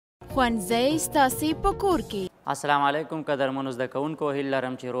ښوونځی ستاسې په کور کې. السلام علیکم قدرمنو زده کوونکو، هیله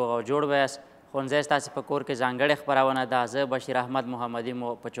لرم چې روغ او جوړ به یاست. ښوونځی ستاسې په کور کې ځانګړې خپرونه ده. زه بشیر احمد محمدي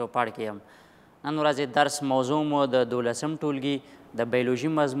مو په چوپړ کې یم. نن ورځې درس موضوع مو د 12 ټولګي د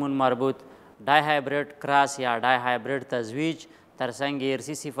بيولوژي مضمون مربوط ډای هایبریډ کراس یا ډای هایبریډ تزویج ترڅنګ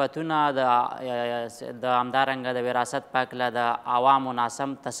ارثي صفتونه د همدارنګه د وراثت په هکله د عوامو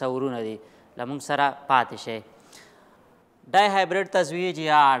ناسم تصورونه دي. له موږ سره پاتې شئ. ډای هایبریډ تزویج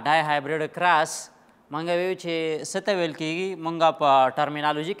یا ډای هایبریډ کراس موږ ویو چې څه ته ویل کېږي. موږ په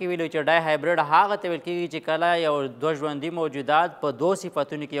ټرمینالوژي کې ویلو چې ډای هایبریډ هغه ته ویل کېږي چې کله یو دوه ژوندي موجودات په دوه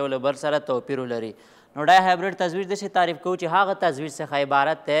صفتونو کې یو له بل سره توپیر ولري. نو ډای هایبریډ تزویج داسې تعریف کوو چې هغه تزویج څخه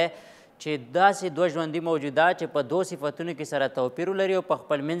عبارت دی چې داسې دوه ژوندي موجودات چې په دوه صفتونو کې سره توپیر ولري او په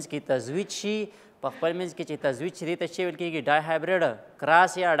خپل منځ کې تزویج شي. په خپل منځ کې چې تزویج شي دې ته څه ویل کېږي؟ ډای هایبریډ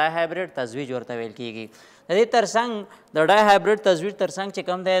کراس یا ډای هایبریډ تزویج ورته ویل کېږي. د دې ترڅنګ د ډای هایبریډ تزویج ترڅنګ چې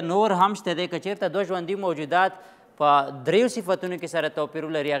کوم دی نور هم شته دی. که چېرته دوه ژوندي موجودات په دریو صفتونو کې سره توپیر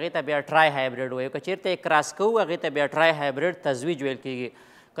ولري هغې ته بیا ټرای هایبریډ وایو. که چېرته یې کراس کوو هغې ته بیا ټرای هایبریډ تزویج ویل کېږي.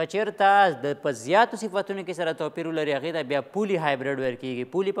 که چېرته په زیاتو صفتونو کې سره توپیر ولري هغې ته بیا پولي هایبریډ ویل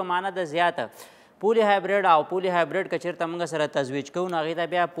کېږي. پولي په معنا د زیاته. پولي هایبریډ او پولي هایبریډ که چېرته موږ سره تزویج کوو نو هغې ته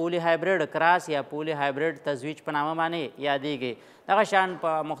بیا پولي هایبریډ کراس یا پولي هایبریډ تزویج په نامه باندې یادېږي. دغه شان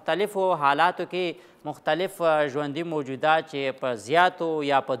په مختلفو حالاتو کې مختلف ژوندي موجودات چې په زیاتو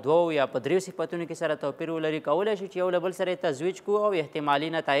یا په دوو یا په دریو صفتونو کې سره توپیر ولري کولی شي چې یو له بل سره یې تزویج کړو او احتمالي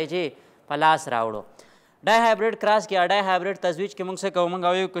نتایج یې په لاس راوړو. ډای هایبریډ کراس کې یا ډای هایبریډ تزویج کې موږ څه کوو؟ موږ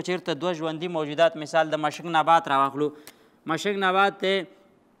وایو که چېرته دوه ژوندي موجودات مثال د مشک نبات راواخلو. مشک نبات دی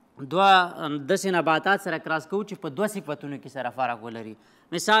دوه داسې نباتات سره کراس کوو چې په دوه صفتونو کې سره فرق ولري.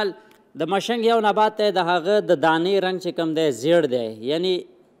 مثال د مشنګ یو نبات دی د هغه د دانې رنګ چې کوم دی زیړ دی یعنی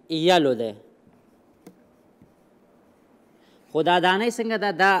یلو دی، خو دا دانې څنګه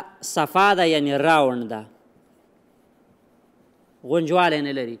ده دا صفا ده یعنی راوند ده، غونجوالی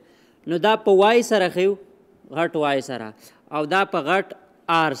نه لري. نو دا په وای سره ښیو، غټ وای سره، او دا په غټ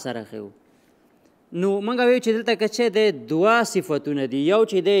آر سره ښیو. نو موږ ویو چې دلته که څه دی دوه صفتونه دي، یو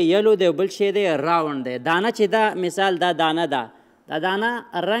چې دی یلو دی بل شی دی راوند دی. دانه چې ده مثال دا دانه ده، دا دانه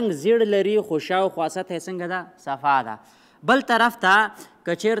رنګ زیړ لري خو شاوخوا سطح یې څنګه ده؟ صفا ده. بل طرف ته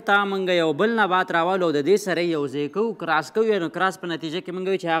که چېرته موږ یو بل نبات راولو د دې سره یو ځای کوو کراس کوو نو کراس په نتیجه کې موږ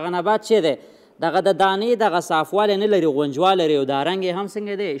ویو چې هغه نبات څه دی دغه د دانې دغه صافوالی نه لري، غونجوالی لري او دا رنګ یې هم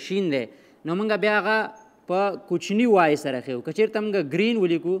څنګه دی؟ شین دی. نو موږ بیا هغه په کوچني وای سره ښیو. که چېرته موږ ګرین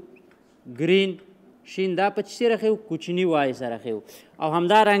ولیکو، ګرین شین، دا په څه سره ښیو؟ کوچني وای سره ښیو. او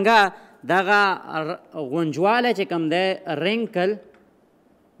همدارنګه دغه غونجوالی چې کوم دی رینکل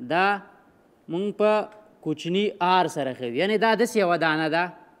دا مونږ په کوچني آر سره ښیو. یعنې دا داسې یوه دانه ده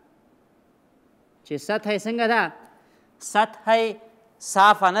چې سطح یې څنګه ده؟ سطح یې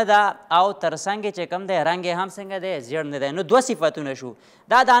صافه نه ده او ترڅنګ یې چې کوم دی رنګ یې هم څنګه دی؟ زیړ نه دی. نو دوه صفتونه شو.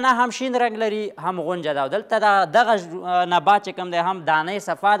 دا دانه هم شین رنګ لري هم غونجه ده او دلته دغه نبات چې کوم دی هم دانه یې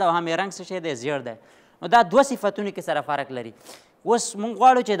صفا ده او هم یې رنګ څه شی دی؟ زیړ دی. نو دا دوه صفتونو کې سره فرق لري. اوس مونږ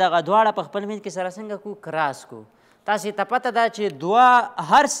غواړو چې دغه دواړه په خپل منځ کې سره څنګه کړو؟ کراس کړو. تاسې ته پته ده چې دوه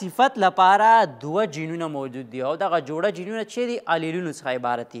هر صفت لپاره دوه جینونه موجود دي او دغه جوړه جینونه چې دي الیلونو څخه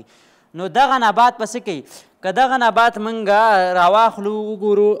عبارت دي. نو دغه نبات به څه کوي؟ که دغه نبات موږ راواخلو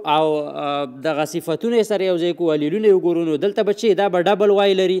وګورو او دغه صفتونه یې سره یو ځای کړو الیلونه یې وګورو نو دلته به چې دا به ډبل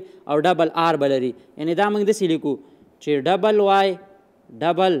وای لري او ډبل آر به لري. یعنې دا موږ داسې لیکو چې ډبل وای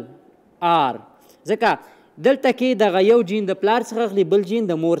ډبل آر، ځکه دلته کې دغه یو جین د پلار څخه اخلي بل جین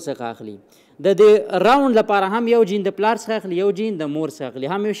د مور څخه اخلي. د دې راوند لپاره هم یو جین د پلار څخه اخلي یو جین د مور څخه اخلي،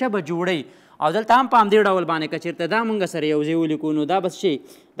 همیشه به جوړی. او دلته هم په همدې ډول باندې که چېرته دا مونږ سره یو ځای ولیکو نو دا به څه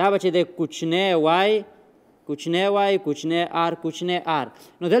دا به چې دی کوچنی وای کوچنی وای کوچنی آر کوچنی آر.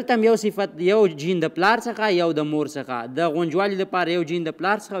 نو دلته هم یو صفت یو جین د پلار څخه یو د مور څخه، د غونجوالي لپاره یو جین د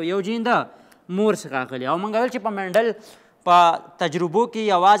پلار څخه او یو جین د مور څخه اخلي. او موږ ویل چې په منډل په تجربو کې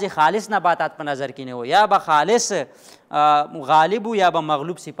یوازې خالص نباتات په نظر کې نه و، یا به خالص غالب و یا به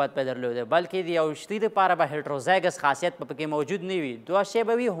مغلوب صفت په درلوده، بلکې د یو شي دپاره به هیټروزایګس خاصیت په پکې موجود نه وي، دوه شی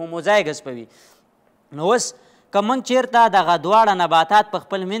به وي هوموزایګس به وي. نو اوس که موږ چېرته دغه دواړه نباتات په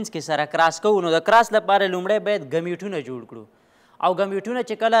خپل منځ کې سره کراس کوو نو د کراس لپاره لومړی باید ګمیټونه جوړ کړو. او ګمیټونه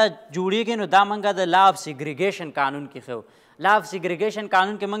چې کله جوړیږي نو دا موږ د لا اف سیګریګیشن قانون کې ښیو. لا اف سیګریګیشن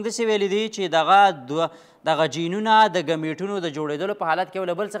قانون کې موږ داسې ویلی دي چې دغه جینونه د ګمیټونو د جوړېدلو په حالت کې یو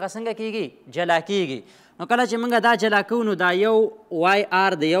له بل څخه څنګه کیږي؟ جلا کیږي. نو کله چې موږ دا جلا کوو نو دا یو وای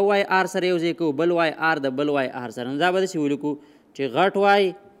آر د یو وای آر سره یو ځای کوو، بل وای آر د بل وای آر سره. نو دا به داسې ولیکو چې غټ وای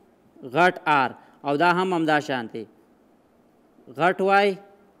غټ آر او دا هم همدا شانتې غټ وای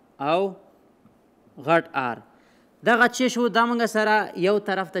او غټ آر. دغه چې شو دا موږ سره یو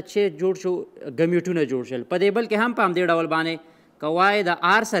طرف ته چې جوړ شو ګمیټونه جوړ شول په دې بل کې هم په همدې ډول باندې که وای د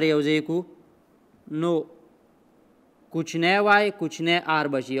آر سره یو ځای کو نو کوچنی وای کوچنی آر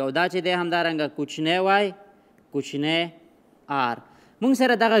بشي او دا چې دی همدارنګه کوچنی وای کوچنی آر موږ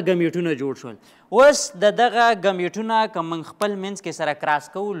سره دغه ګمیټونه جوړ شول اوس د دغه ګمیټونه که موږ خپل منځ کې سره کراس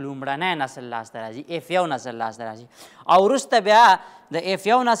کوو لومړنی نسل لاسته راځي F1 نسل لاسته راځي او وروسته بیا د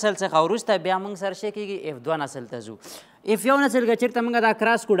F1 نسل څخه وروسته بیا موږ سره څه کېږي F2 نسل ته ځو F1 نسل که چېرته موږ دا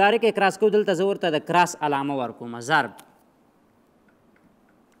کراس کو ډایرکټ یې کراس کوو دلته زه ورته د کراس علامه ورکوم ضرب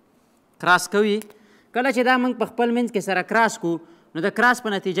کراس کوي کله چې دا موږ په خپل منځ کې سره کراس کو نو د کراس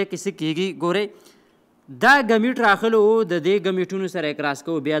په نتیجه کې څه کېږي ګورئ دا ګمیټ راخلو د دې ګمیټونو سره کراس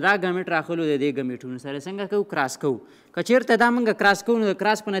کوو بیا دا ګمیټ راخلو د دې ګمیټونو سره څنګه کوو کراس کوو که چېرته دا موږ کراس کوو نو د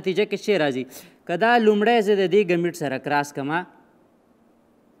کراس په نتیجه کې څه راځي که دا لومړی زه د دې ګمیټ سره کراس کړم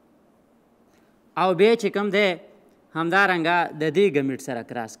او بیا چې کوم دی همدارنګه د دې ګمیټ سره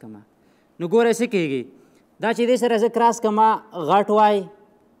کراس کړم نو ګوره څه کېږي دا چې دې سره زه کراس کړم غټ وای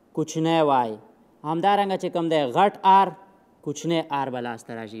کوچنی وای همدارنګه چې کوم دی غټ آر کوچنی آر به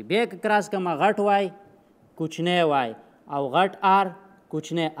لاسته راشي بیا که کراس کړم غټ وای کوچنی وای او غټ آر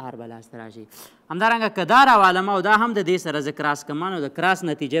کوچنی آر به لاسته راشي همدارنګه که دا راوالم او دا هم د دې سره زه کراس کړم نو د کراس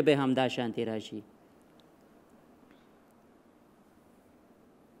نتیجه به همدا شانتې راشي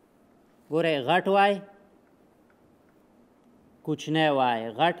ګورئ غټ وای کوچنی وای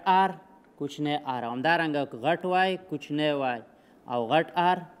غټ آر کوچنی آر همدارنګه غټ وای کوچنی وای او غټ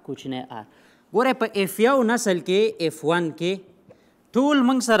آر کوچنی آر ګورئ په F1 نسل کې F1 کې ټول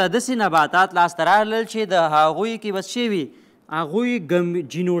موږ سره داسې نباتات لاسته راغلل چې د هغوی کې بس څه وي هغوی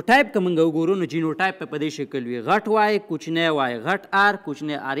جینوټایپ که موږ وګورو نو جینوټایپ په دې شکل وي غټ وای کوچنی وای غټ آر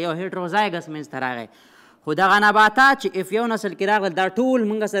کوچنی آر یو هیټروزایګس منځته راغی خو دغه نباتات چې F1 نسل کې راغلل دا ټول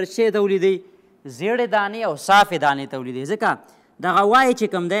موږ سره څه تولیدوي زیړې دانې او صافې دانې تولیدوي ځکه دغه وای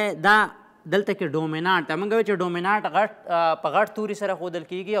چې کوم دی دا دلته کې ډومینانټ موږ وایو چې ډومینانټ په غټ توري سره ښودل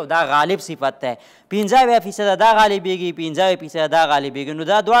کېږي او دا غالب صفت دی 95% دا غالبېږي 95% دا غالبېږي نو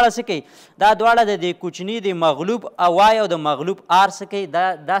دا دواړه څه کوي دا دواړه د دې کوچني د مغلوب وای او د مغلوب آر څه کوي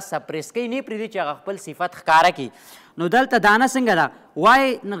دا سپریس کوي نه پرېږدي چې هغه خپل صفت ښکاره کړي نو دلته دانه څنګه ده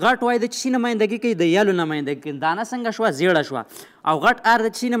وای غټ وای د چی نمایندګي کوي د یلو نمایندګي کوي دانه څنګه شوه زیړه شوه او غټ آر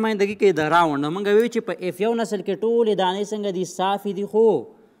د چی نمایندګي کوي د راوند نو موږ وایو چې په F1 نسل کې ټولې دانې څنګه دي صافې دي خو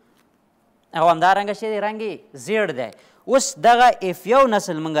او همدارنګه چې دی رنګ یې زیړ دی اوس دغه F1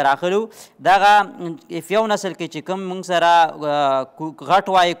 نسل موږ راخلو دغه F1 نسل کې چې کوم موږ سره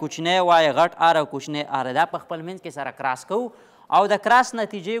غټ وای کوچنی وای غټ آر او کوچنی آر دا په خپل منځ کې سره کراس کوو او د کراس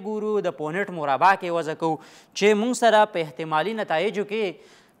نتیجې ګورو د پونټ مربع کې وضع کوو چې موږ سره په احتمالي نتایجو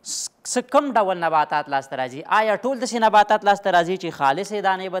کې څه کم ډول نباتات لاسته راځي آیا ټول داسې نباتات لاسته راځي چې خالصې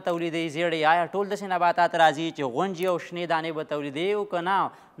دانې به تولیدوي زیړې آیا ټول داسې نباتات راځي چې غونجې او شنې دانې به تولیدوي او که نه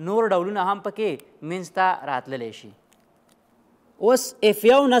نور ډولونه هم پکې منځ ته راتللی شي اوس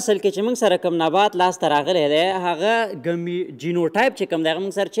F1 نسل کې چې موږ سره کوم نبات لاسته راغلی دی هغه جینوټایپ چې کوم دی هغه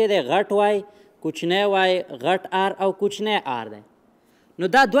موږ سره چې دی غټ وای کوچنی وای غټ آر او کوچنی آر دی نو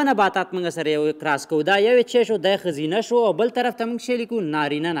دا دوه نباتات موږ سره یو کراس کوو دا یو چې شو د ښځینه شو او بل طرف ته موږ څه لیکو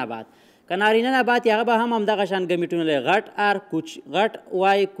نارینه نبات که نارینه نبات هغه به هم همدغه شان ګمیټونه لري غټ آر غټ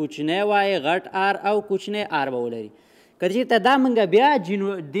وای کوچنی وای غټ آر او کوچنی آر به ولري که چېرته دا موږ بیا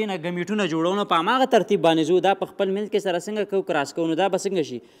دې نه ګمیټونه جوړو نو په هماغه ترتیب باندې ځو دا په خپل منځ کې سره څنګه کوو کراس کوو نو دا به څنګه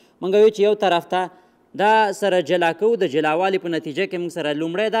شي موږ وایو چې یو طرف ته دا سره جلا کوو د جلاوالي په نتیجه کې موږ سره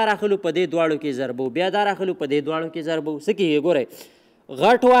لومړی دا راخلو په دې دواړو کې ضربو بیا دا راخلو په دې دواړو کې ضربو څه کېږي ګورئ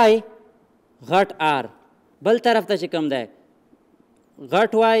غټ وای غټ آر بل طرف ته چې کوم دی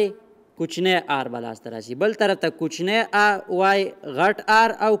غټ وای کوچنی آر به لاسته راشي بل طرف ته کوچنی وای غټ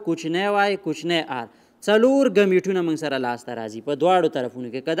آر او کوچنی وای کوچنی آر څلور ګمیټونه موږ سره لاسته راځي په دواړو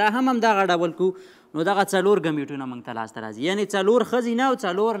طرفونو کې که دا هم همدغه ډول کړو نو دغه څلور ګمیټونه موږ ته لاسته راځي یعنې څلور ښځینه او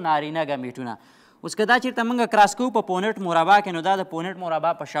څلور نارینه ګمیټونه اوس که دا چېرته موږ کراس کوو په پونټ مربع کې نو دا د پونټ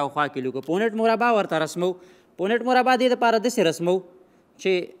مربع په شاوخوا کې لیکو پونټ مربع ورته رسمو پونټ مربع دې دپاره داسې رسمو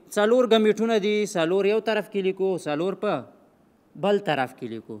چې څلور ګمیټونه دي څلور یو طرف کې لیکو څلور په بل طرف کې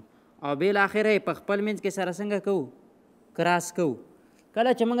لیکو او بالاخره یې په خپل منځ کې سره څنګه کوو کراس کوو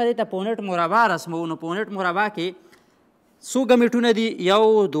کله چې موږ دې ته پونټ مربع رسمو نو پونټ مربع کې څو ګمیټونه دي یو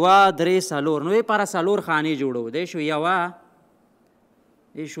دوه درې څلور نو دې لپاره څلور خانې جوړو دی شو یوه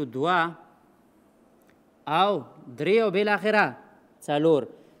دی شو دوه او درې او بالاخره څلور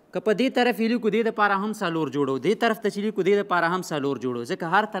که په دې طرف یې لیکو دې دپاره هم څلور جوړو دې طرف ته چې لیکو دې دپاره هم څلور جوړو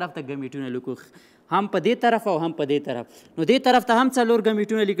ځکه هر طرف ته ګمیټونه لیکو هم په دې طرف او هم په دې طرف نو دې طرف ته هم څلور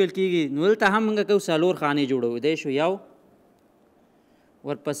ګمیټونه لیکل کېږي نو دلته هم موږ کوو څلور خانې جوړو دی شو یو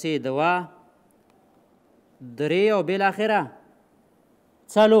ورپسې دوه درې او بالاخره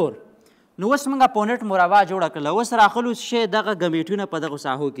څلور. نو اوس موږ پونټ مربع جوړه کړله. اوس راخلو شی دغه ګمیټونه په دغو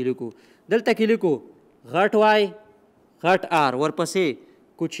ساحو کې لیکو. دلته کې لیکو غټ وای غټ آر، ورپسې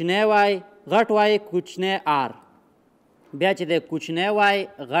کوچنی وای غټ وای کوچنی آر، بیا چې دی کوچنی وای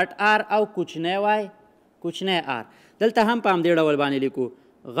غټ آر او کوچنی وای کوچنی آر. دلته هم په همدې ډول باندې لیکو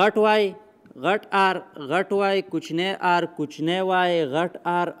غټ وای غټ آر غټ وای کوچنی آر کوچنی وای غټ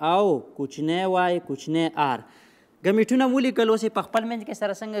آر او کوچنی وای کوچنی آر. ګمیټونه مو لیکل. اوس یې په خپل منځ کې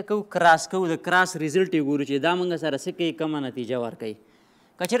سره څنګه کوو کراس کوو. د کراس ریزلټ یې ګورو چې دا موږ سره څه کوي کومه نتیجه ورکوي.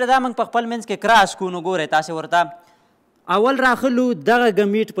 که چېرې دا موږ په خپل منځ کې کراس کوو نو ګورئ تاسې ورته اول راخلو دغه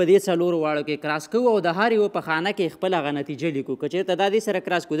ګمیټ په دې څلورو واړو کې کراس کوو او د هر یو په خانه کې خپل هغه نتیجه لیکو. که چېرته دا دې سره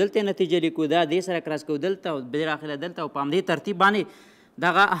کراس کوو دلته نتیجه لیکو، دا دې سره کراس کوو دلته او بالاخره دلته، او په همدې ترتیب باندې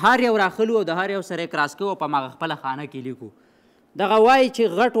دغه هر یو راخلو او د هر یو سره کراس کوو او په هماغه خپله خانه کې لیکو. دغه وای چې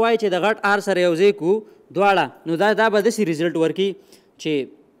غټ وای چې د غټ آر سره یو ځای کړو دواړه، نو دا به داسې ریزلټ ورکړي چې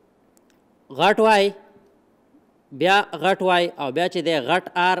غټ وای بیا غټ وای او بیا چې دی غټ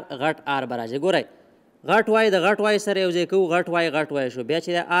آر به راځي. ګورئ غټ وای د غټ وای سره یو ځای کوو غټ وای شو، بیا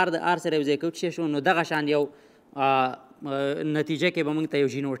چې د آر سره یو ځای کوو څه شو، نو دغه شان یو نتیجه کې به موږ ته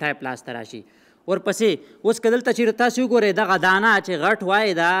یو جینوټایپ لاسته راشي. ورپسې اوس که دلته چېرې تاسې وګورئ دغه دانه چې غټ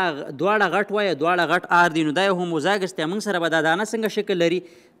وای دا دواړه غټ وای دواړه غټ آر دي، نو دا یو هوموزاګس دی. موږ سره به دا دانه څنګه شکل لري؟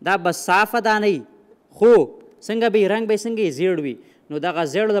 دا به صافه دانه وي، خو څنګه به یې رنګ به یې څنګه یې زیړ وي. نو دغه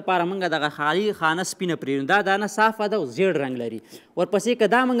زیړ دپاره موږ دغه خالي خانه سپینه پرېږدو. دا دانه صافه ده او زیړ رنګ لري. ورپسې که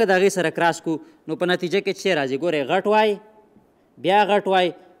دا موږ د هغې سره کراس کړو نو په نتیجه کې څه راځي؟ ګورئ غټ وای بیا غټ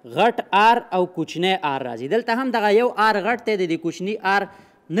وای غټ آر او کوچنی آر راځي. دلته هم دغه یو آر غټ دی، د دې کوچني آر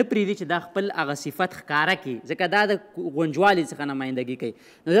نه پرېږدي چې دا خپل هغه صفت ښکاره کړي، ځکه دا د غونجوالي څخه نمایندګي کوي.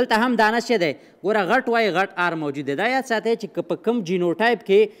 نو دلته هم دانه څه دی؟ ګوره غټ وای غټ آر موجود دی. دا یاد ساتئ چې که په کوم جینوټایپ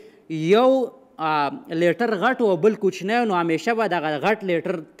کې یو لیټر غټ او بل کوچنی نو همیشه به دغه غټ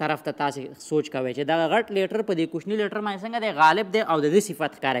لیټر طرف ته تاسې سوچ کوئ چې دغه غټ لیټر په دې کوچني لیټر باندې څنګه دی غالب دی او د دې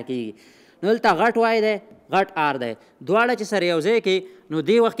صفت ښکاره کېږي. نو دلته غټ وای دی غټ آر دی، دواړه چې سره یو ځای کې نو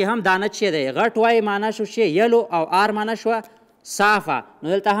دې وخت کې هم دانه څه دی؟ غټ وای معنا شو چې یلو او آر معنا شوه صافه. نو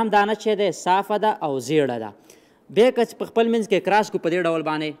دلته هم دانه چې دی صافه ده او زیړه ده. بیا که په خپل منځ کې کراس کو په دې ډول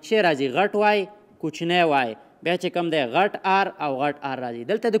باندې چې راځي غټ وای کوچنی وای، بیا چې کوم دی غټ آر او غټ آر راځي.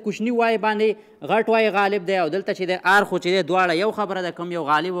 دلته د کوچني وای باندې غټ وای غالب دی او دلته چې دی آر خو چې دی دواړه یو خبره ده، کوم یو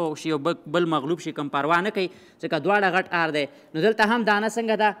غالب شي او بل مغلوب شي کوم پروا نه کوي ځکه دواړه غټ آر دی. نو دلته هم دانه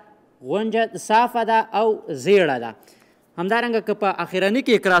څنګه ده؟ غونجه صافه ده او زیړه ده. همدارنګه که په اخرني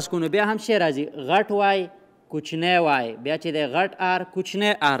کې کراس کو نو بیا هم شی راځي غټ وای کوچنی وای، بیا چې دی غټ آر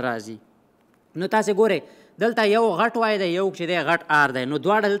کوچنی آر راځي. نو تاسې ګورئ دلته یو غټ وای دی یو چې دی غټ آر دی، نو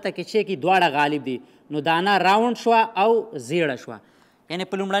دواړه دلته کې چې کې دواړه غالب دي. نو دانه راوند شوه او زیړه شوه. یعنې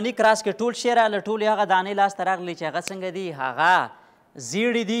په لومړني کراس کې ټول شی راغله، ټولې هغه دانې لاسته راغلې چې هغه څنګه دي؟ هغه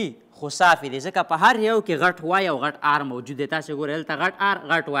زیړې دي خو صافې دي، ځکه په هر یو کې غټ وای او غټ آر موجود دی. تاسې ګورئ دلته غټ آر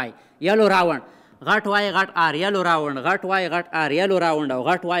غټ وای یلو راوند، غټ وای غټ آر یلو راوند، غټ وای غټ آر یلو راوند او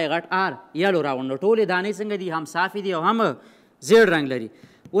غټ وای غټ آر یلو راوند. نو ټولې دانې څنګه دي؟ هم صافې دي او هم زیړ رنګ لري.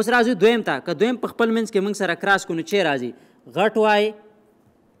 اوس راځو دویم ته. که دویم په خپل منځ کې موږ سره کراس کړو نو چې راځي غټ وای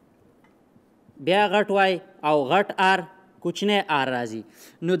بیا غټ وای او غټ آر کوچنی آر راځي.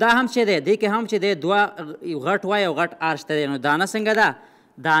 نو دا هم چې دی دې کې هم چې دی دوه غټ وای او غټ آر شته دی. نو دانه څنګه ده؟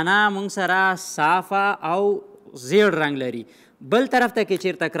 دانه موږ سره صافه او زیړ رنګ لري. بل طرف ته کې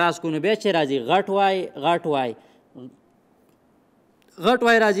چېرته کراس کو نو بیا چې راځي غټ وای غټ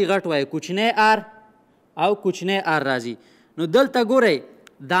وای راځي غټ وای کوچنی آر او کوچنی آر راځي. نو دلته ګورئ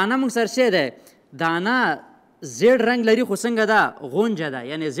دانه موږ سره څه دی؟ دانه زیړ رنګ لري خو څنګه ده؟ غونجه ده.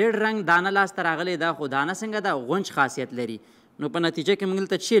 یعنې زیړ رنګ دانه لاسته راغلی ده خو دانه څنګه ده؟ غونج خاصیت لري. نو په نتیجه کې موږ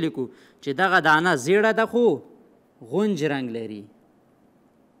دلته څه لیکو؟ چې دغه دانه زیړه ده خو غونج رنګ لري.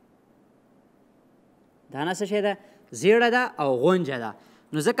 دانه څه شی ده؟ زیړه ده او غونجه ده.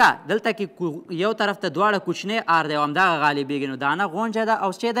 نو ځکه دلته کې یو طرف ته دواړه کوچنی آر دی او همدغه غالبېږي. نو دانه غونجه ده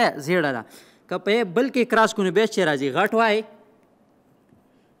او څه ده؟ زیړه ده. که په بل کې کراس کړو نو بیا چې راځي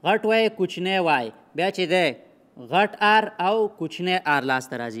غټ وای کوچنی وای، بیا چې دی غټ آر او کوچنی آر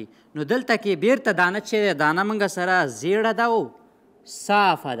لاسته راځي. نو دلته کې بیرته دانه چې دی دانه موږ سره زیړه ده او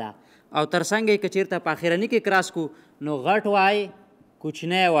صافه ده. او تر څنګ یې که چېرته په اخرني کې کراس کړو نو غټ وای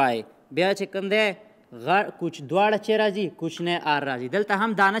کوچنی وای، بیا چې کوم دی دواړه چې راځي کوچنی آر راځي. دلته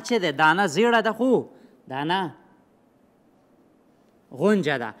هم دانه چې دی دانه زیړه ده خو دانه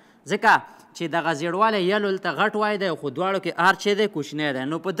غونجه ده، ځکه چې دغه زیړوالی یلو دلته غټ وای دی خو دواړو کې آر چې دی کوچنی دی.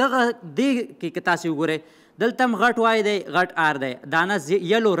 نو په دغه دې کې که تاسې وګورئ دلته هم غټ وای دی غټ آر دی، دانه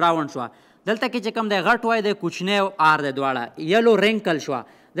یلو راوند شوه. دلته کې چې کوم دی غټ وای دی کوچنی آر دی، دواړه یلو رینکل شوه.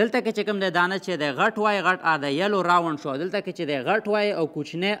 دلته کې چې کوم دی دانه چې دی غټ وای غټ آر دی یلو راوند شو دلته کې چې دی غټ وای او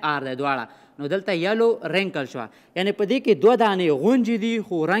کوچنی آر دی دواړه نو دلته یلو رینکل شوه یعنې په دې کې دوه دانې غونجې دي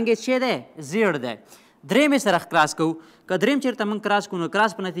خو رنګ یې چې دی زیړ دی درېیم یې سره کراس کوو که درېیم چېرته موږ کراس کوو نو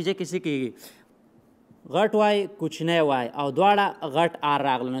کراس په نتیجه کې څه کېږي غټ وای کوچنی وای او دواړه غټ آر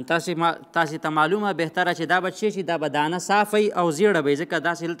راغله نو تاسې ته معلومه بهتره چې دا به څه شي دا به دانه صافه او زیړه به ځکه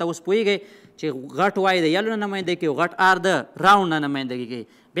داسې دلته اوس پوهېږئ چې غټ وای د یلو نه نمایندګي کوي غټ آر د راوند نه نمایندګي کوي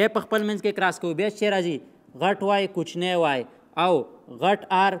بیا په خپل منځ کې کراس کوو بیا چې راځي غټ وای کوچنی وای او غټ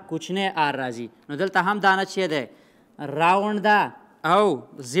آر کوچنی آر راځي نو دلته هم دانه چې دی راوند ده او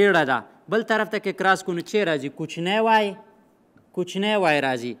زیړه ده بل طرف ته کې کراس کوو نو چې راځي کوچنی وای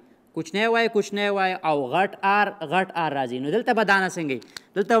راځي کوچنی وای او غټ آر راځي نو دلته به دانه څنګه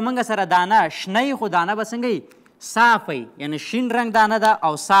دلته موږ سره دانه شنه خو دانه به څنګه صافه یعنی شین رنګ دانه ده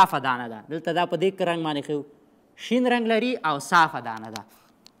او صافه دانه ده دلته دا په دې رنګ باندې ښیو شین رنګ لري او صافه دانه ده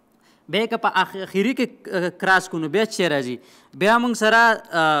بیا که په اخري کې کراس کړو نو بیا چې راځي بیا موږ سره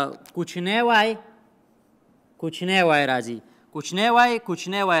کوچنی وای راځي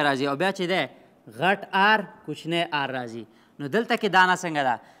کوچنی وای راځي او بیا چې دی غټ آر کوچنی آر راځي نو دلته کې دانه څنګه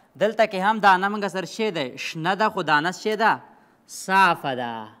ده دلته کې هم دانه موږ سره شی دی شنه ده خو دانه شی ده صافه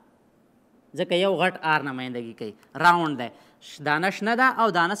ده ځکه یو غټ آر نمایندګي کوي راوند دی دانه شنه ده او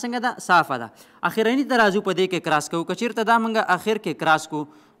دانه څنګه ده صافه ده اخرني ته راځو په دې کې کراس کوو که چېرته دا موږ اخر کې کراس کوو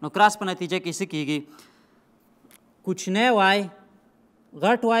نو کراس په نتیجه کې څه کېږي کوچنی وای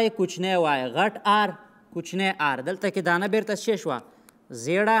غټ وای کوچنی وای غټ آر کوچنی آر دلته کې دانه بیرته څه شوه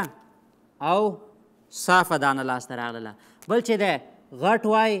زیړه او صافه دانه لاسته راغله بل چې دی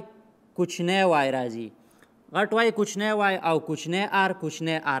غټ وای کوچنی وای راځي غټ وای کوچنی وای او کوچنی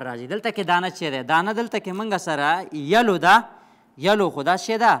آر راځي دلته کې دانه چې دی دانه دلته کې موږ سره یلو ده یلو خو دا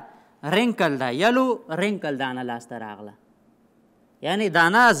څه ده رینکل ده یلو رینکل دانه لاسته راغله یعنی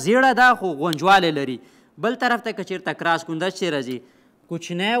دانه زیړه ده خو غونجوالی لري بل طرف ته که چېرته کراس کړو دا چې راځي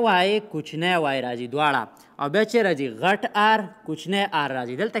کوچنی وای راځي دواړه او بیا چې راځي غټ آر کوچنی آر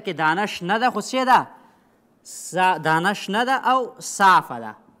راځي دلته کې دانه شنه ده خو څه ده دانه شنه ده او صافه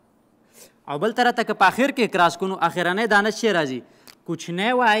ده او بل طرف ته که په اخر کې کراس کړو نو اخرنۍ دانه چې راځي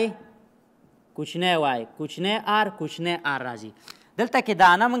کوچنی وای کوچنی آر راځي دلته کې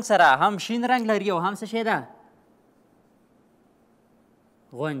دانه موږ سره هم شین رنګ لري او هم څه شی ده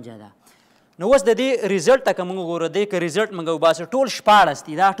غونجه ده نو اوس د دې ریزلټ ته که موږ وګورو دې که ریزلټ موږ وباسو ټول 14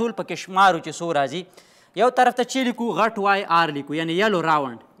 دي دا ټول پکې شمارو چې څو راځي یو طرف ته چې لیکو غټ وای آر لیکو یعنی یلو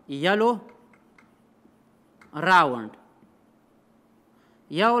راوند یلو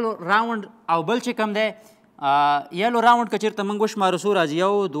راوند او بل چې کوم دی یلو راوند که چېرته موږ وشمارو څو راځي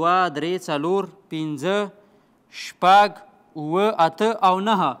 1 2 3 4 5 6 7 8 او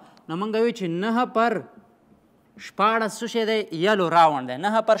 9 نو موږ وایو چې 9 پر 14 څه شی دی یلو راوند دی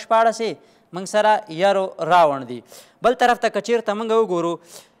 9 پر 14 موږ سره یلو راوند دی بل طرف ته که چېرته موږ وګورو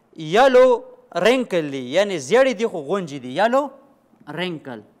یلو رینکل دی یعنې زیړې دي خو غونجې دي یلو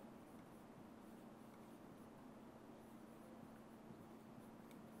رینکل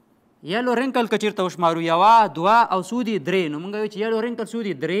یلو رینکل که چېرته وشمارو 1 2 او څو دي 3 نو موږ وایو چې یلو رینکل څو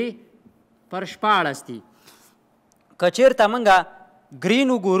دي 3 پر 14 دي که چېرته موږ ګرین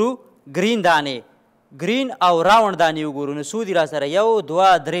وګورو ګرین دانې ګرین او راوند دانې وګورو نو څو دي را سره 1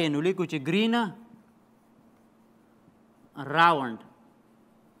 2 3 نو لیکو چې ګرین راوند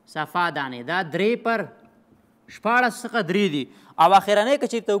صفا دانې دا 3 پر 14 څخه 3 دي او اخرنۍ که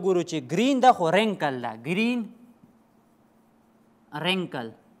چېرته وګورو چې ګرین ده خو رینکل ده ګرین رینکل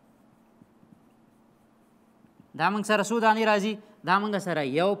دا موږ سره څو دانې راځي دا موږ سره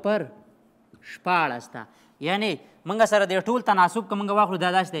 1 پر 14 ده یعنی موږ سره د ټول تناسب که موږ واخلو دا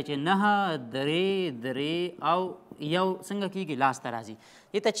داسې دی چې 9 3 او 1 څنګه کېږي لاسته راځي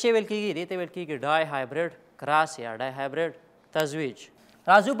دې ته څه ویل کېږي دې ته ویل کېږي ډای هایبریډ کراس یا ډای هایبریډ تزویج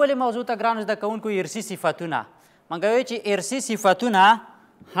راځو بلې موضوع ته ګرانو زده کوونکو ارثي صفتونه موږ وایو چې ارثي صفتونه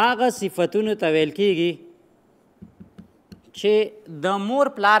هغه صفتونو ته ویل کېږي چې د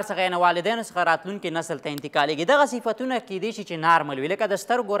مور پلار څخه یعنې والدینو څخه راتلونکي نسل ته انتقالېږي دغه صفتونه کیدای شي چې نارمل وي لکه د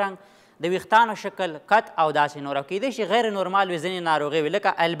سترګو رنګ د ویښتانو شکل قد او داسې نور او کیدای شي غیر نورمال وي ځینې ناروغۍ وي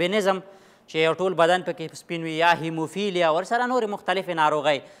لکه البینزم چې یو ټول بدن پکې سپین وي یا هیموفیلیا ورسره نورې مختلفې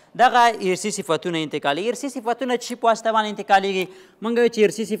ناروغۍ دغه ارثي صفتونه انتقالېږي ارثي صفتونه چې په واسطه باندې انتقالېږي موږ وایو چې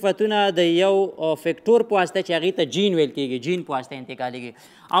ارثي صفتونه د یو فیکټور په واسطه چې هغې ته جین ویل کېږي جین په واسطه انتقالېږي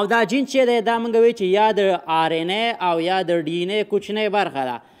او دا جین چې دی دا موږ وایو چې یا د RNA او یا د DNA کوچنۍ برخه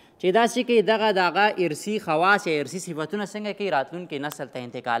ده چې داسې کوي دغه ارثي خواص یا ارثي صفتونه څنګه کوي راتلونکي نسل ته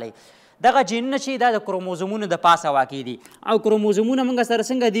انتقالوي دغه جینونه چې دا د کروموزومونو د پاسه واقع دي او کروموزومونه موږ سره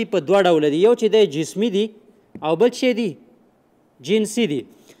څنګه دي په 2 ډوله دي یو چې دی جسمي دي او بل چې دي جنسي دي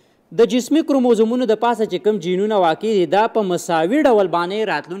د جسمي کروموزومونو د پاسه چې کوم جینونه واقع دي دا په مساوي ډول باندې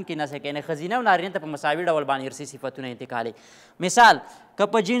راتلونکي نسل کې یعنې ښځینه او نارینه ته په مساوي ډول باندې ارثي صفتونه انتقالي. مثال که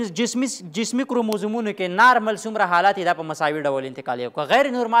په جسمي کروموزومونو کې نارمل څومره حالات دا په مساوي ډول انتقالي او که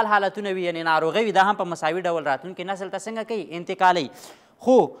غیر نورمال حالتونه وي یعنې ناروغۍ وي دا هم په مساوي ډول راتلونکي نسل ته څنګه کوي انتقالي.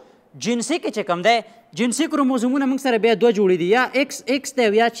 خو جنسي کې چې کوم دی جنسي کروموزومونه موږ سره بیا دوه جوړې دي یا ایکس ایکس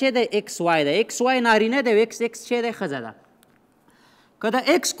دی یا چې دی ایکس وای دی. ایکس وای نارینه دی او ایکس ایکس چې دی ښځه ده. که د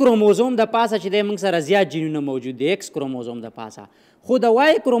ایکس کروموزوم د پاسه چې دی موږ سره زیات جینونه موجود دي ایکس کروموزوم د پاسه خو د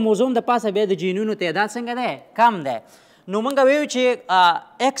وای کروموزوم د پاسه بیا د جینونو تعداد څنګه دی کم دی. نو موږ ویو چې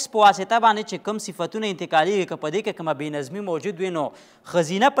ایکس په واسطه باندې چې کوم صفتونه انتقالي وي که په دې کې کومه بېنظمي موجود وي نو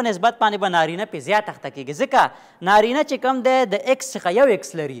ښځینه په نسبت باندې به نارینه پرې زیات اخته کېږي ځکه نارینه چې کوم دی د ایکس څخه یو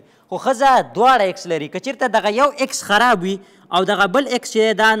ایکس لري خو ښځه دواړه ایکس لري. که چېرته دغه یو ایکس خراب وي او دغه بل ایکس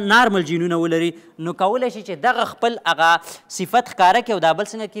چې دا نارمل جینونه ولري نو کولی شي چې دغه خپل هغه صفت ښکاره کړي او دا بل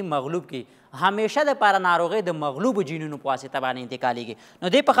څنګه کړي مغلوب کړي. همیشه دپاره ناروغۍ د مغلوبو جینونو په واسطه باندې انتقالیږي.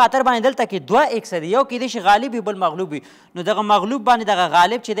 نو دې په خاطر باندې دلته کې دوه ایکس دي یو کیدای شي غالب وي بل مغلوب وي. نو دغه مغلوب باندې دغه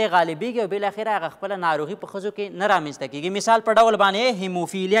غالب چې دی غالبېږي او بالاخره هغه خپله ناروغي په ښځو کې نه رامنځته کېږي. مثال په ډول باندې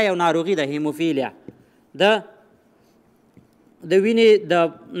هیموفیلیا یو ناروغي ده. هیموفیلیا د وینې د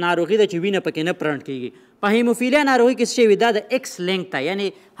ناروغي ده چې وینه پکې نه پرنټ کېږي. په هیموفیلیا ناروغي کې څه شوي دا د ایکس لینک ته یعنې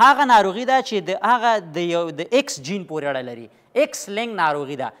هغه ناروغي ده چې د هغه د ایکس جین پورې اړه لري. ایکس لینک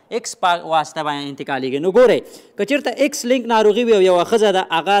ناروغي ده ایکس په واسطه باندې انتقالېږي. نو ګورئ که چېرته ایکس لینک ناروغي وي او یوه ښځه ده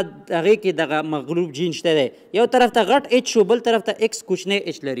هغې کې دغه مغلوب جین شته دی یو طرف ته غټ ایچ شو بل طرف ته ایکس کوچنی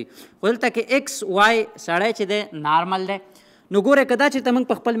ایچ لري خو دلته کې ایکس وای سړی چې دی نارمل دی. نو ګورئ که دا چېرته موږ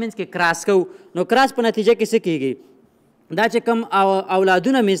په خپل منځ کې کراس کوو نو کراس په نتیجه کې څه کېږي دا چې کوم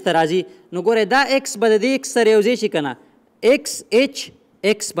اولادونه منځته راځي نو ګورئ دا ایکس به د دې ایکس سره یو ځای شي که نه ایکس ایچ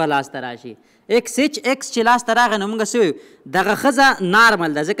ایکس به لاسته راشي. ایکس ایچ ایکس چې لاسته راغی نو موږ څه وایو دغه ښځه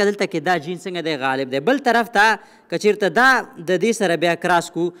نارمل ده ځکه دلته کې دا جین څنګه دی غالب دی. بل طرف ته که چېرته دا د دې سره بیا کراس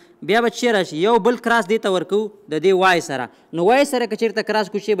کو بیا به څه راشي یو بل کراس دې ته ورکوو د دې وای سره نو وای سره که چېرته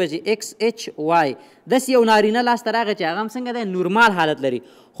کراس کو شی به شي ایکس ایچ وای. داسې یو نارینه لاسته راغی چې هغه هم څنګه دی نورمال حالت لري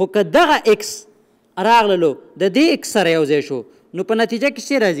خو که دغه ایکس راغللو د دې ایکس سره یو ځای شو نو په نتیجه کې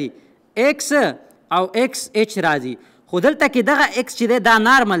څه راځي ایکس او ایکس ایچ راځي. خو دلته کې دغه ایکس چې دی دا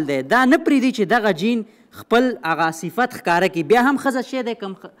نارمل دی دا نه پرېږدي چې دغه جین خپل هغه صفت ښکاره کړي. بیا هم ښځه شی دی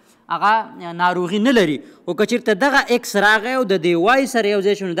کوم هغه ناروغي نه لري خو که چېرته دغه ایکس راغی او د دې وای سره یو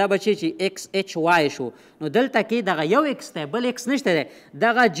ځای شو نو دا به چې ایکس ایچ وای شو. نو دلته کې دغه یو ایکس دی بل ایکس نشته دی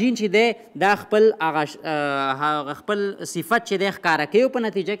دغه جین چې دی دا خپل هغه خپل صفت چې دی ښکاره کوي په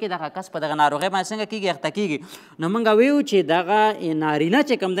نتیجه کې دغه کس په دغه ناروغۍ باندې څنګه کېږي اخته کېږي. نو موږ ویو چې دغه نارینه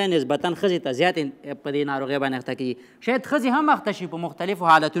چې کوم دی نسبتا ښځې ته زیات په دې ناروغۍ باندې اخته کېږي. شاید ښځې هم اخته شي په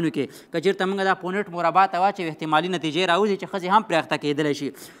مختلفو حالتونو کې که چېرته موږ دا پونټ مربع ته واچوو احتمالي نتیجې راوځي چې ښځې هم پرې اخته کېدلی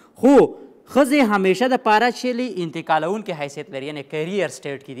شي. خو ښځې همیشه دپاره چې انتقالونکې حیثیت لري یعنې کیریر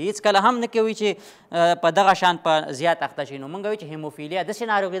سټیټ کې دي هېڅ کله هم نه کوي چې په دغه شان په زیات اخته شي. نو موږ وایو چې هیموفیلیا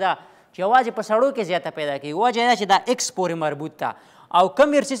داسې ناروغي ده چې یوازې په سړو کې زیاته پیدا کېږي. وجه دا چې دا ایکس پورې مربوط ده او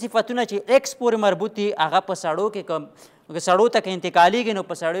کم ارثي صفتونه چې ایکس پورې مربوط دي هغه په سړو کې سړو ته که انتقالېږي نو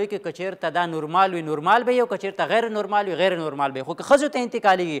په سړیو کې که چېرته دا نورمال وي نورمال به وي او که چېرته غیر نورمال وي غیر نورمال به وي. خو که ښځو ته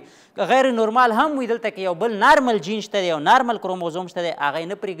انتقالېږي که غیر نورمال هم وي دلته کې یو بل نارمل جین شته دی یو نارمل کروموزوم شته دی هغه یې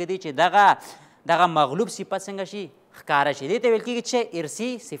نه پرېږدي چې دغه مغلوب صفت څنګه شي ښکاره شي. دې ته ویل کېږي چې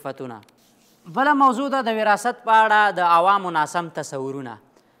ارثي صفتونه. بله موضوع ده د وراثت په اړه د عوامو ناسم تصورونه.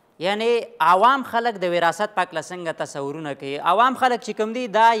 یعنی عوام خلک د وراثت په هکله څنګه تصورونه کوي. عوام خلک چې کوم دي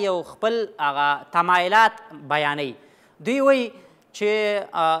دا یو خپل هغه تمایلات بیانوي. دوی وایي چې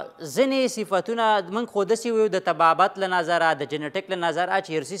ځینې صفتونه موږ خو داسې وایو د طبابت له نظره د جنټیک له نظره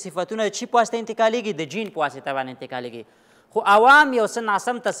چې ارثي صفتونه چی په واسطه انتقالېږي د جین په واسطه باندې انتقالېږي. خو عوام یو څه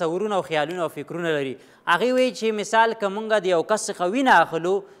ناسم تصورونه او خیالونه او فکرونه لري. هغوی وایي چې مثال که موږ د یو کس څخه وینه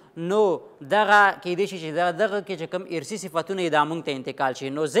اخلو نو دغه کیدای شي چې دغه کې چې کوم ارثي صفتونه یې دا موږ ته انتقال شي.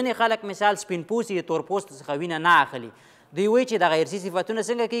 نو ځینې خلک مثال سپین پوستي تور پوست څخه وینه نه اخلي دوی وایي چې دغه ارثي صفتونه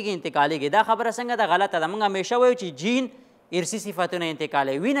څنګه کېږي انتقالېږي. دا خبره څنګه ده غلطه ده. موږ همیشه وایو چې جین ارثي صفتونه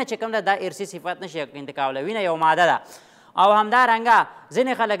انتقالوي. وینه چې کوم ده دا ارثي صفت نشي انتقالولی. وینه یو ماده ده او همدارنګه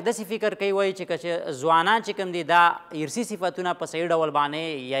ځینې خلک داسې فکر کوي وایي چې ځوانان چې کوم دي دا ارثي صفتونه په صحیح ډول باندې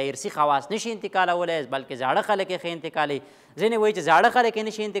یا ارثي خواص نشي انتقالولی بلکې زاړه خلک یې ښه انتقالوي. ځینې وایي چې زاړه خلک یې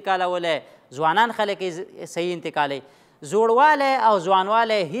نشي انتقالولی ځوانان خلک یې صحیح انتقالوي. زوړوالی او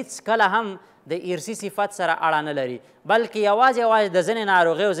ځوانوالی هیڅ کله هم د ارثي صفت سره اړه نه لري بلکې یوازې د ځینې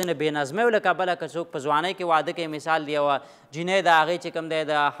ناروغیو ځینې بېنظمیو له کبله که څوک په ځوانۍ کې واده کوي مثال د یوه جینۍ د هغې چې کوم دی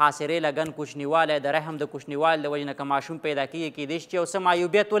د حاصرې لګن کوچنیوالی د رحم د کوچنیوالي د وجې نه که ماشوم پیدا کېږي کیدای شي چې یو څه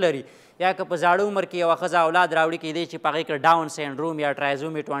معیوبیت ولري یا که په زاړه عمر کې یوه ښځه اولاد راوړي کیدای شي په هغې کې ډاون سینډروم یا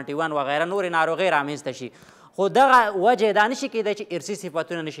ټرایزومي 21 وغیره نورې ناروغۍ رامنځته شي خو دغه وجه دا نشي کیدای چې ارثي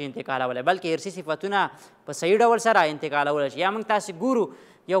صفتونه نشي انتقالولی بلکې ارثي صفتونه په صحیح ډول سره انتقالولی شي یا موږ تاسې ګورو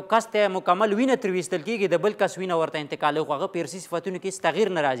یو کس ته مکمل وینه ترې ویستل کېږي د بل کس وینه ورته انتقالوي خو هغه په ارثي صفتونو کې هېڅ تغییر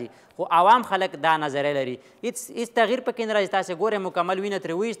نه راځي خو عوام خلک دا نظریه لري هېڅ تغییر پکې نه راځي تاسې ګورئ مکمل وینه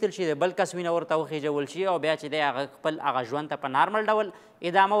ترې ویستل شي د بل کس وینه ورته وخېژول شي او بیا چې دی هغه خپل هغه ژوند ته په نارمل ډول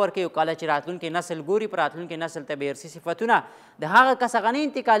ادامه ورکوي کله چې راتلونکي نسل ګوري په راتلونکي نسل ته به ارثي صفتونه د هغه کس هغه نه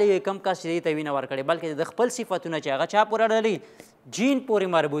انتقالوي کوم کس چې دې ته وینه ورکړې بلکې د خپل صفتونه چې هغه چا پورې اړه لري جین پورې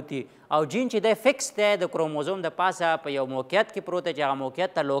مربوط دي او جین چې دی فکس دی د کروموزوم د پاسه په یو موقعیت کې پروت دی چې هغه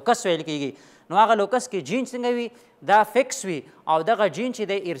موقعیت ته لوکس ویل کېږي نو هغه لوکس کې جین څنګه وي دا فکس وي او دغه جین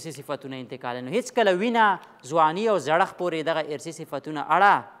چې دی ارثي صفتونه انتقالوي نو هېڅکله وینه ځواني او زړښت پورې دغه ارثي صفتونه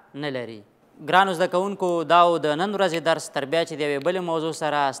اړه نه لري ګرانو زده کوونکو دا و د نن ورځې درس تر بیا چې د یوې بلې موضوع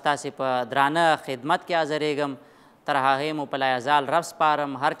سره ستاسې په درانه خدمت کې حاضرېږم تر هغې مو په لایزال رب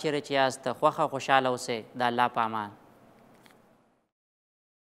سپارم هر چیرې چې یاست خوښه خوشحاله اوسئ د الله په امان